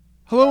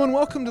Hello and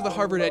welcome to the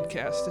Harvard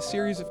EdCast, a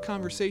series of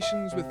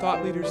conversations with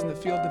thought leaders in the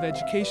field of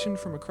education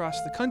from across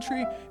the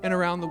country and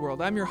around the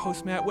world. I'm your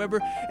host, Matt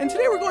Weber, and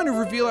today we're going to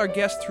reveal our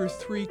guest through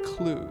 3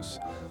 clues.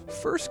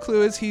 First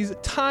clue is he's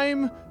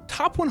Time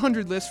Top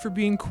 100 list for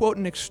being, quote,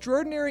 an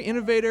extraordinary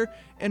innovator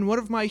and one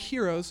of my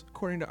heroes,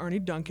 according to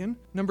Arnie Duncan.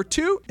 Number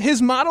 2,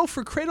 his model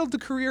for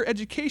cradle-to-career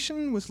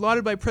education was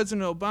lauded by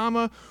President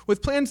Obama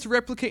with plans to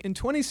replicate in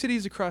 20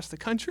 cities across the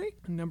country.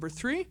 And number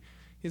 3,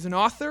 he's an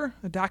author,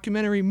 a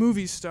documentary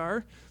movie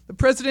star, the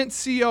president,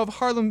 CEO of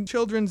Harlem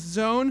Children's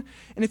Zone,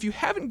 and if you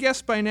haven't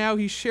guessed by now,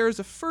 he shares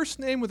a first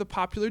name with a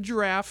popular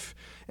giraffe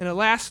and a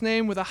last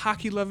name with a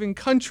hockey-loving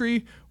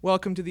country.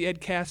 Welcome to the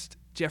EdCast,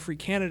 Geoffrey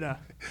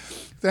Canada.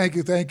 Thank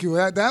you.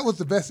 That was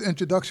the best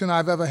introduction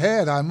I've ever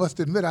had. I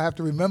must admit, I have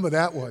to remember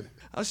that one.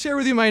 I'll share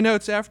with you my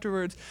notes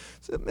afterwards.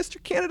 So,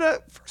 Mr.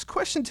 Canada, first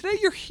question. Today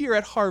you're here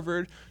at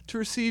Harvard to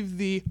receive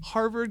the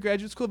Harvard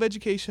Graduate School of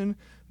Education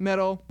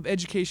Medal of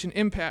Education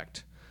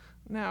Impact.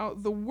 Now,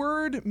 the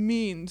word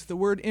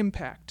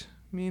impact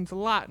means a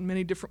lot in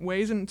many different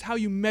ways, and it's how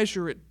you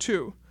measure it,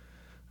 too.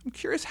 I'm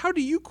curious, how do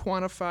you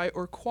quantify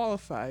or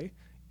qualify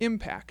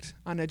impact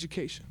on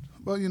education?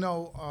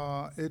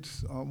 Well,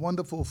 it's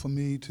wonderful for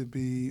me to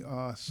be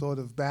sort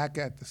of back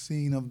at the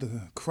scene of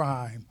the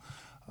crime.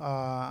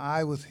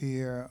 I was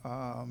here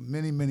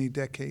many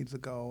decades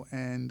ago,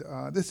 and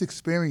this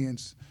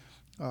experience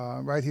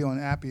right here on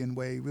Appian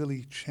Way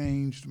really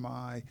changed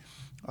my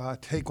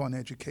take on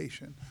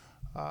education.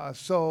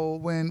 So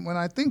when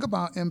I think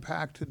about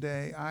impact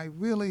today, I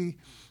really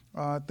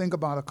think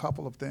about a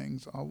couple of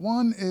things.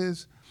 One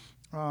is,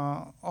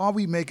 are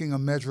we making a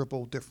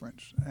measurable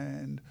difference?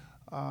 And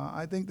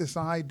I think this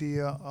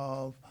idea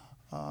of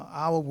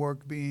our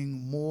work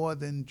being more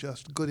than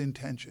just good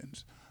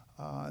intentions,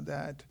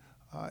 that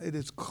it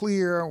is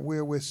clear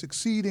where we're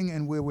succeeding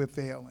and where we're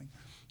failing.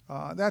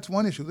 That's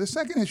one issue. The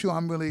second issue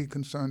I'm really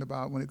concerned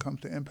about when it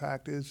comes to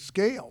impact is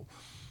scale.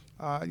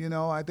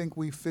 I think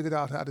we figured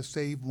out how to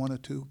save 1 or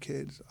 2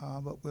 kids,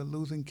 but we're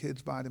losing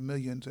kids by the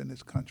millions in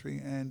this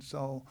country. And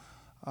so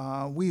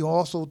we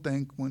also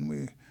think when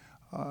we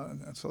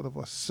sort of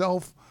are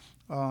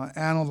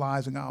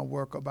self-analyzing our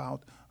work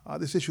about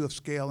this issue of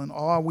scale, and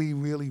are we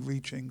really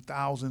reaching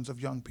thousands of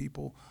young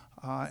people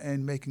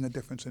and making a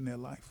difference in their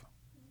life?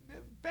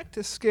 Back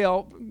to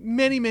scale,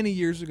 many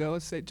years ago,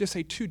 let's say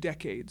 2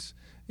 decades,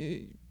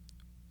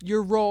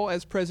 your role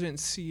as president and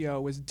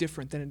CEO was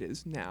different than it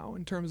is now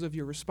in terms of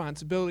your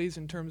responsibilities,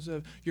 in terms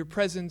of your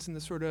presence in the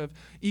sort of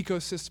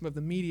ecosystem of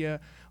the media.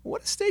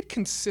 What has stayed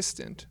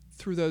consistent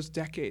through those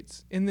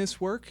decades in this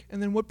work, and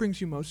then what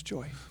brings you most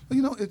joy?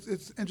 Well,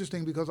 it's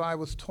interesting because I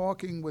was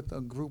talking with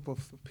a group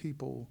of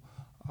people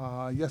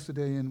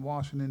yesterday in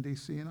Washington,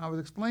 D.C., and I was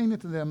explaining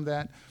to them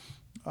that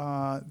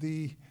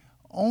the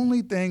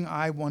only thing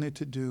I wanted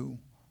to do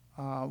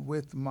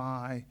with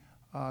my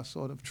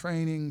sort of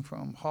training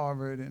from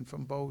Harvard and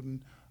from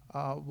Bowdoin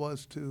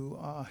was to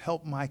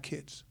help my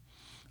kids.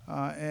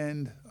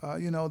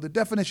 The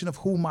definition of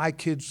who my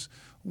kids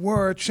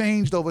were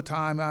changed over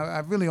time.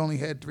 I've really only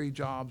had 3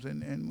 jobs,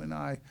 and when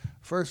I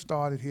first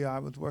started here, I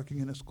was working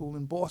in a school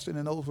in Boston,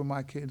 and those were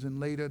my kids, and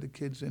later the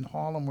kids in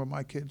Harlem were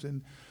my kids,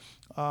 and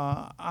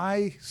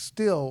I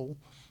still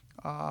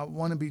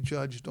want to be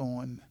judged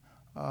on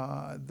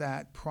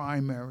that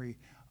primary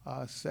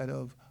set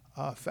of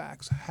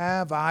facts.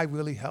 Have I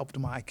really helped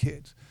my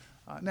kids?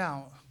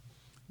 Now,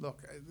 look,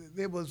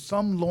 there was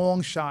some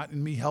long shot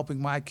in me helping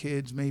my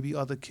kids, maybe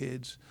other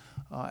kids,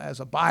 as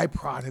a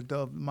byproduct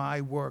of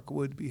my work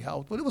would be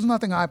helped. But it was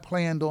nothing I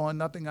planned on,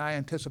 nothing I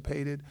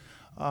anticipated,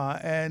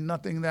 and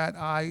nothing that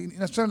I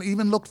necessarily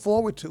even looked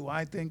forward to.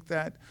 I think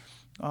that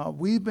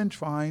we've been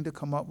trying to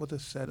come up with a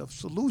set of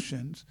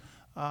solutions,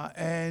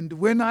 and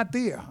we're not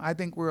there. I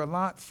think we're a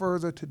lot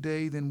further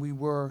today than we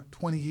were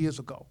 20 years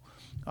ago.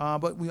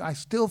 But I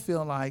still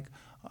feel like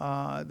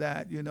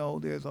that,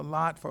 there's a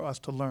lot for us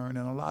to learn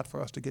and a lot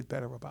for us to get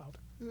better about.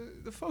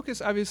 The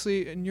focus,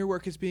 obviously, in your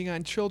work is being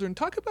on children.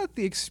 Talk about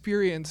the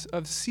experience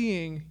of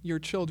seeing your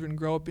children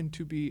grow up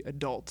into be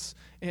adults.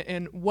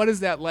 And what is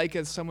that like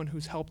as someone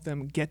who's helped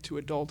them get to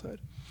adulthood?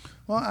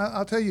 Well,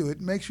 I'll tell you,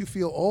 it makes you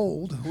feel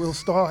old. We'll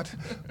start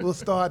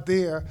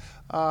there.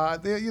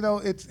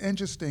 It's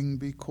interesting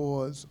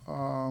because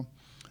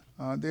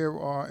there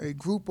are a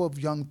group of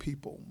young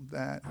people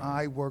that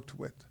I worked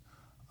with,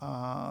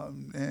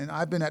 and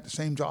I've been at the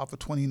same job for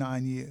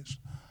 29 years.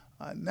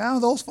 Now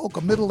those folk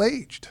are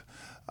middle-aged,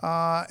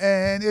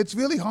 and it's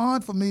really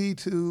hard for me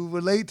to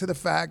relate to the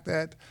fact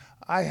that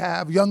I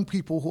have young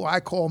people who I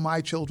call my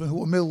children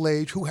who are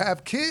middle-aged, who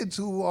have kids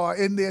who are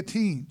in their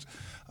teens.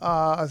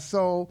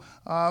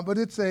 But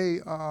it's a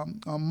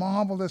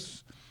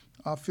marvelous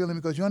feeling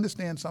because you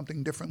understand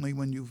something differently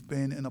when you've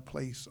been in a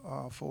place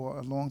for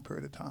a long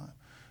period of time.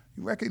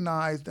 You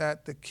recognize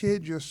that the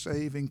kid you're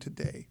saving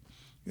today,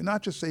 you're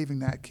not just saving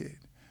that kid,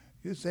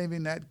 you're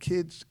saving that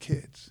kid's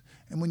kids.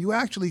 And when you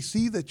actually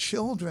see the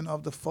children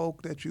of the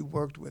folk that you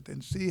worked with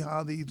and see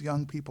how these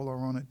young people are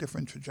on a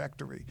different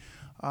trajectory,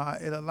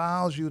 it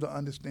allows you to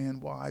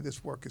understand why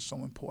this work is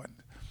so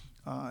important.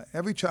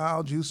 every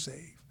child you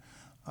save,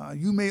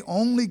 you may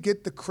only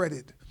get the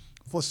credit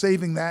for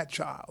saving that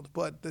child,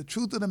 but the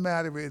truth of the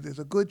matter is there's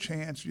a good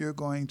chance you're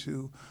going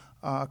to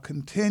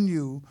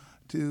continue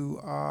to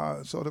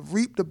sort of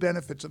reap the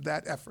benefits of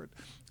that effort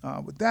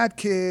with that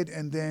kid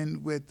and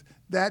then with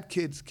that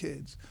kid's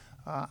kids.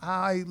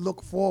 I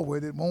look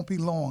forward, it won't be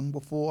long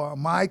before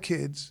my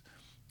kids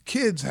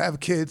have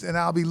kids, and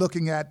I'll be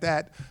looking at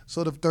that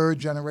sort of third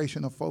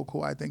generation of folk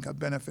who I think have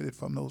benefited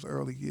from those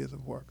early years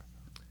of work.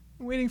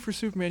 Waiting for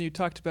Superman, you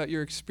talked about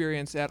your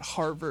experience at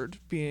Harvard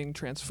being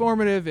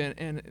transformative,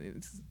 and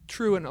it's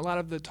true in a lot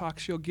of the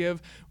talks you'll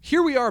give.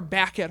 Here we are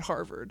back at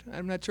Harvard.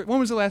 I'm not sure. When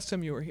was the last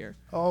time you were here?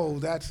 Oh,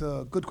 that's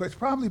a good question. It's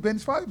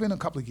probably been a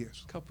couple of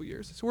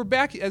years. So we're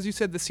back, as you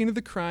said, the scene of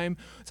the crime.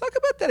 Talk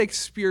about that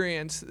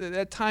experience,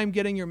 that time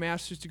getting your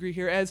master's degree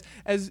here as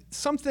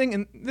something,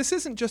 and this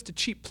isn't just a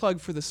cheap plug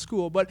for the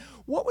school, but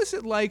what was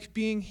it like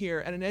being here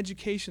at an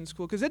education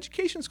school? Because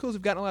education schools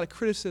have gotten a lot of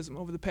criticism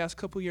over the past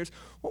couple of years.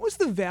 What was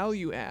the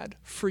value add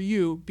for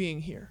you being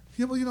here?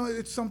 Yeah, well,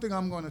 it's something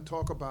I'm going to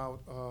talk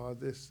about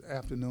this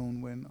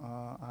afternoon when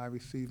I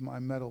received my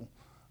medal.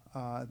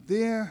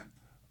 There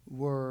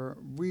were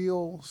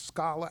real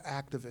scholar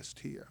activists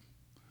here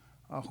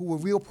who were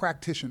real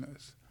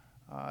practitioners.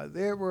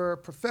 There were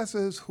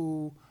professors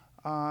who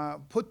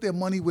put their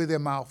money where their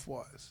mouth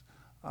was.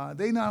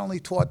 They not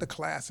only taught the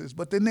classes,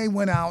 but then they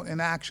went out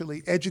and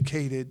actually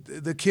educated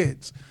the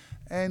kids.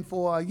 And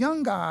for a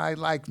young guy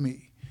like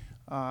me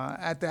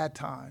at that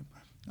time,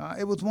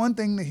 it was one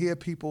thing to hear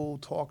people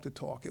talk the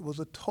talk. It was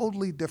a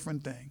totally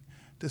different thing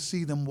to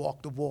see them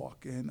walk the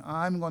walk. And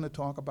I'm going to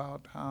talk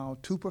about how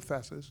two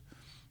professors,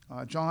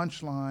 John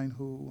Schlein,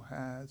 who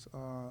has,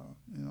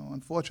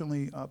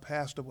 unfortunately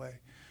passed away,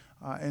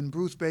 and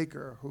Bruce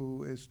Baker,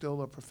 who is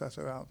still a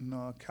professor out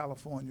in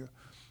California,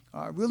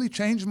 really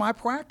changed my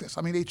practice.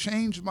 I mean, they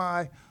changed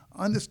my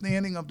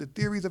understanding of the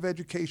theories of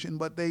education,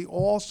 but they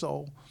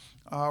also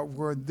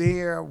were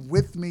there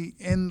with me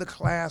in the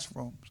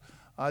classrooms,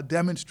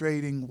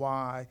 demonstrating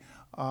why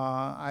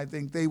I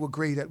think they were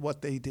great at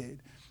what they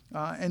did.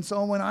 And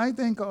so when I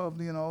think of,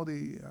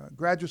 the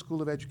Graduate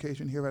School of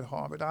Education here at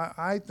Harvard,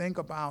 I think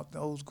about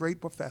those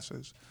great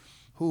professors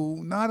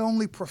who not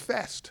only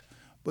professed,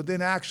 but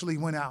then actually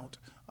went out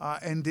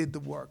and did the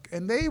work.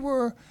 And they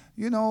were,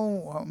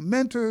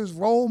 mentors,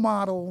 role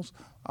models,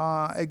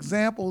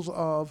 examples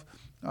of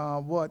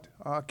what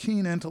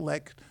keen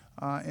intellect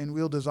and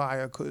real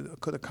desire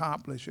could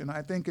accomplish. And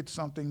I think it's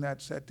something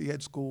that set the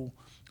Ed School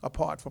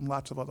apart from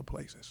lots of other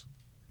places.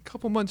 A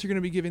couple months you're going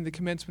to be giving the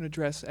commencement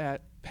address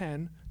at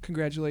Penn.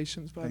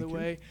 Congratulations, by the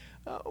way.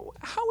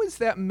 How is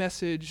that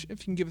message,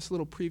 if you can give us a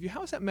little preview,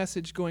 how is that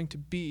message going to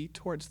be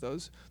towards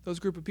those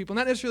group of people?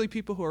 Not necessarily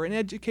people who are in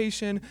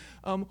education.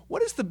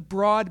 What is the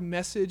broad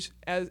message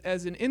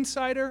as an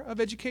insider of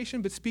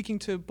education, but speaking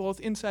to both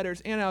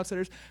insiders and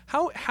outsiders?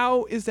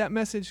 How is that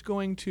message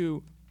going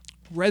to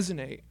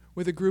resonate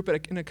with a group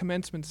in a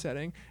commencement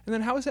setting? And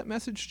then how has that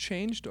message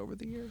changed over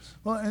the years?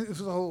 Well,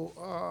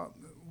 so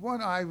what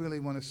I really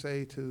want to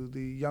say to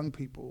the young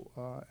people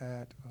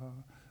at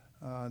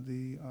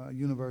the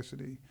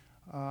university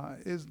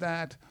is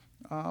that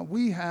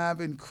we have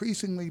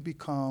increasingly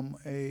become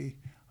a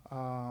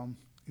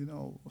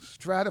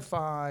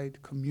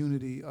stratified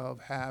community of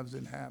haves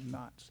and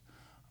have-nots.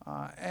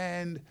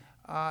 And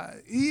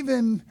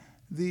even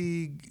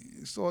the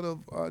sort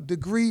of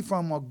degree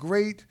from a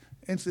great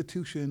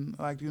institution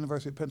like the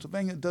University of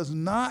Pennsylvania does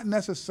not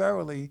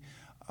necessarily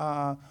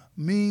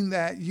mean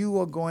that you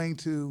are going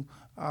to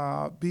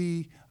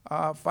be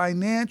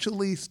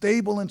financially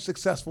stable and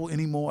successful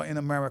anymore in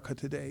America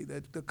today.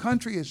 The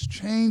country is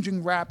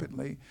changing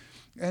rapidly.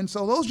 And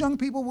so those young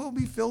people will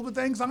be filled with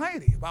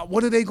anxiety about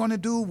what are they going to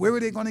do, where are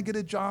they going to get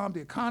a job,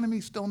 the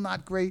economy's still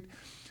not great.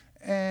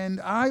 And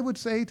I would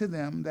say to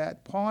them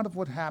that part of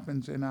what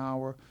happens in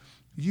our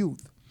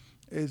youth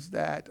is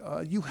that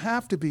you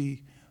have to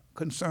be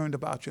concerned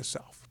about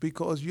yourself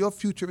because your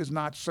future is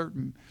not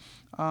certain.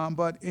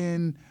 But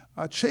in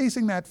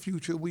chasing that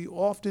future, we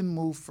often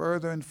move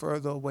further and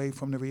further away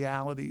from the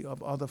reality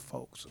of other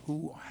folks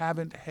who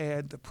haven't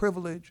had the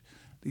privilege,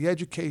 the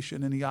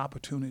education, and the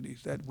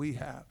opportunities that we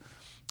have.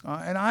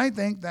 And I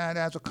think that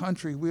as a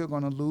country, we are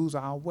going to lose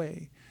our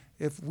way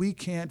if we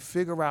can't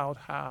figure out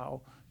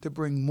how to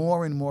bring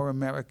more and more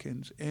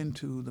Americans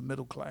into the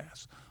middle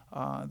class.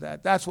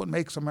 That's what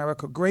makes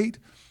America great.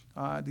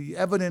 The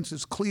evidence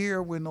is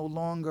clear. We're no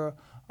longer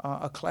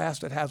a class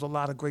that has a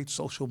lot of great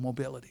social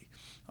mobility.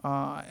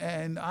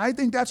 And I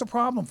think that's a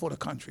problem for the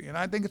country. And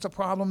I think it's a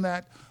problem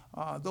that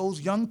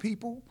those young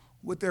people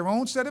with their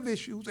own set of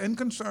issues and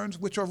concerns,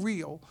 which are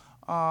real,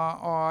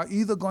 are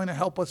either going to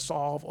help us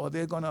solve or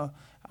they're going to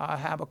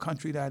have a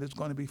country that is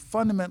going to be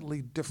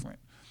fundamentally different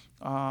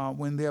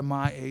when they're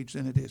my age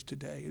than it is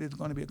today. It is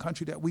going to be a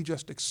country that we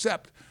just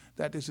accept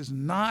that this is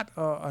not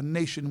a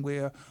nation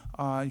where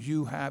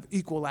you have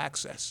equal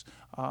access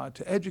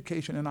to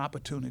education and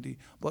opportunity,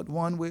 but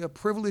one where a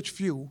privileged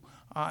few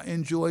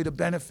enjoy the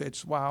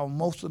benefits while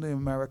most of the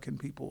American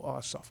people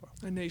suffer.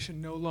 A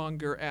nation no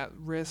longer at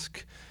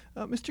risk.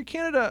 Mr.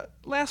 Canada,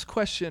 last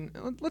question.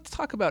 Let's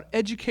talk about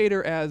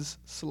educator as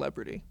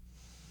celebrity.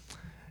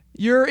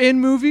 You're in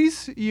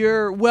movies,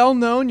 you're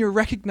well-known, you're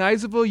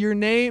recognizable, your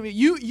name,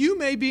 you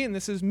may be, and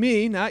this is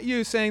me, not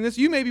you saying this,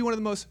 you may be one of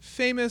the most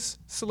famous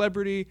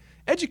celebrity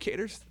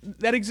educators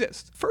that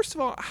exist. First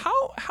of all,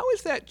 how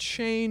has that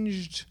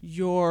changed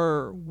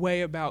your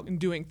way about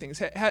doing things?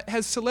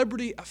 Has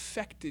celebrity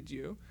affected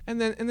you? And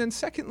then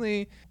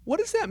secondly, what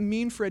does that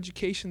mean for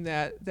education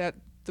that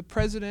the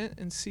president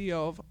and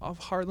CEO of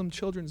Harlem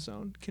Children's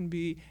Zone can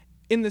be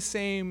in the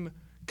same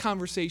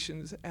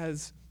conversations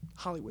as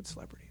Hollywood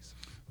celebrities?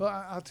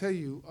 Well, I'll tell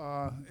you,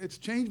 it's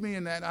changed me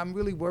in that I'm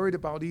really worried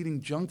about eating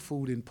junk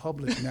food in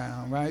public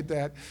now, right?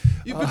 That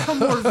you've become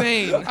more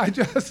vain. I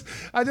just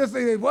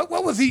say, what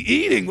was he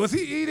eating? Was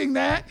he eating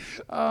that?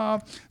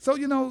 So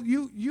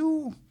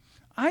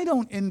I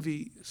don't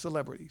envy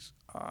celebrities.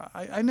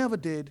 I never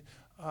did.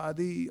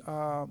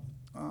 The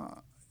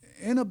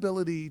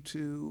inability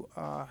to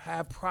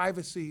have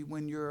privacy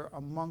when you're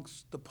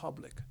amongst the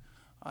public,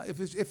 if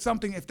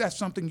that's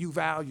something you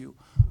value,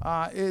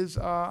 is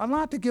a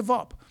lot to give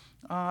up.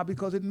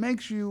 Because it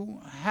makes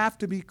you have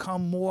to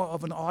become more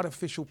of an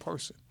artificial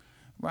person,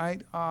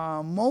 right?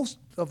 Most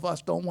of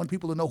us don't want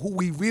people to know who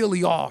we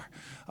really are.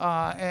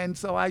 And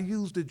so I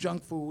use the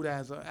junk food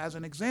as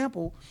an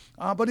example,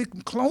 but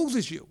it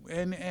closes you.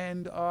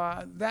 And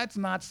that's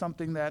not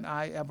something that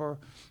I ever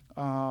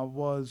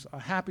was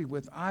happy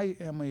with. I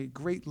am a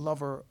great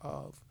lover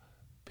of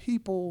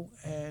people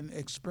and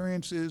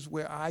experiences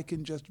where I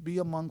can just be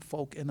among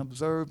folk and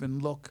observe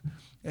and look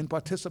and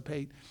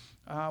participate.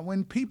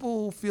 When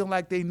people feel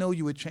like they know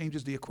you, it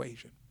changes the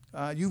equation.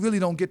 You really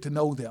don't get to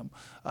know them.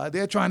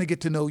 They're trying to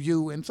get to know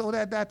you, and so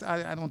that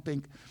I don't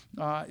think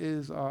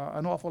is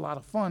an awful lot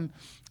of fun.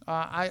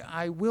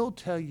 I will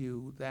tell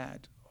you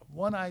that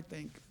what I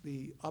think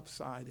the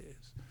upside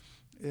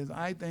is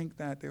I think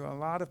that there are a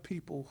lot of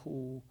people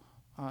who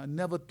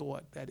never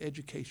thought that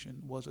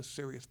education was a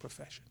serious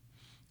profession.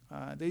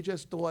 They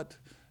just thought,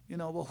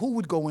 well, who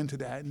would go into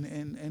that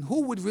and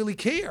who would really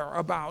care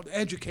about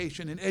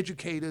education and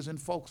educators and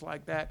folks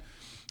like that?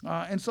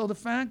 And so the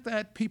fact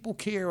that people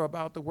care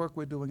about the work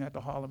we're doing at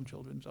the Harlem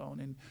Children's Zone,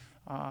 and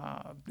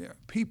there are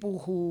people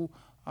who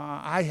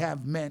I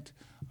have met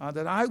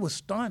that I was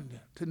stunned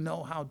to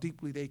know how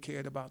deeply they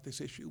cared about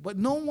this issue. But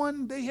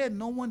they had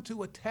no one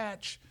to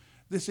attach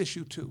this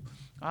issue to.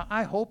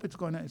 I hope it's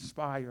going to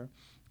inspire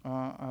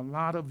a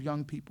lot of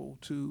young people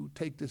to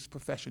take this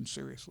profession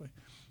seriously.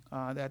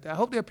 That I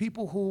hope there are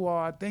people who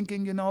are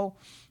thinking,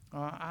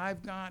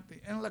 I've got the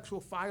intellectual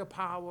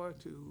firepower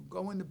to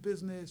go into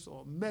business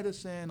or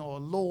medicine or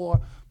law,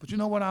 but you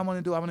know what I want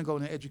to do? I want to go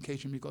into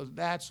education because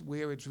that's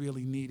where it's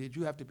really needed.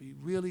 You have to be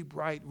really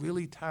bright,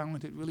 really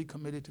talented, really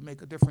committed to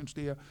make a difference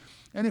there.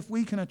 And if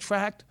we can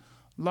attract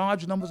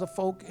large numbers of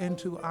folk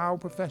into our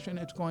profession,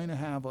 it's going to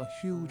have a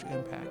huge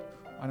impact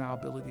on our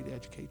ability to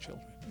educate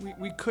children.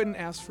 We couldn't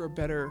ask for a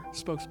better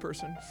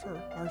spokesperson for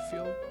our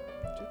field.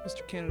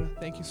 Mr. Canada,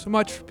 thank you so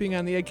much for being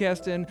on the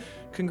EdCast, and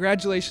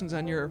congratulations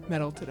on your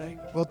medal today.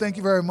 Well, thank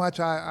you very much.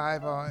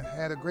 I've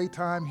had a great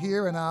time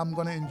here, and I'm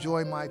going to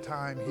enjoy my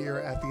time here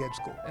at the Ed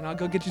School. And I'll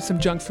go get you some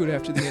junk food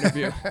after the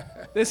interview.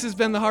 This has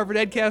been the Harvard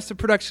EdCast, a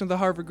production of the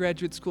Harvard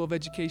Graduate School of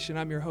Education.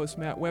 I'm your host,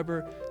 Matt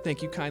Weber.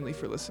 Thank you kindly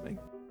for listening.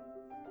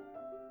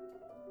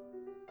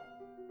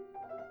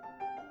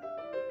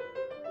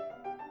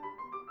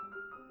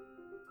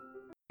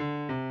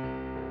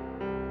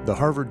 The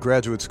Harvard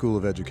Graduate School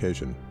of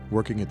Education,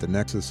 working at the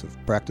nexus of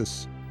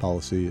practice,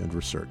 policy, and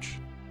research.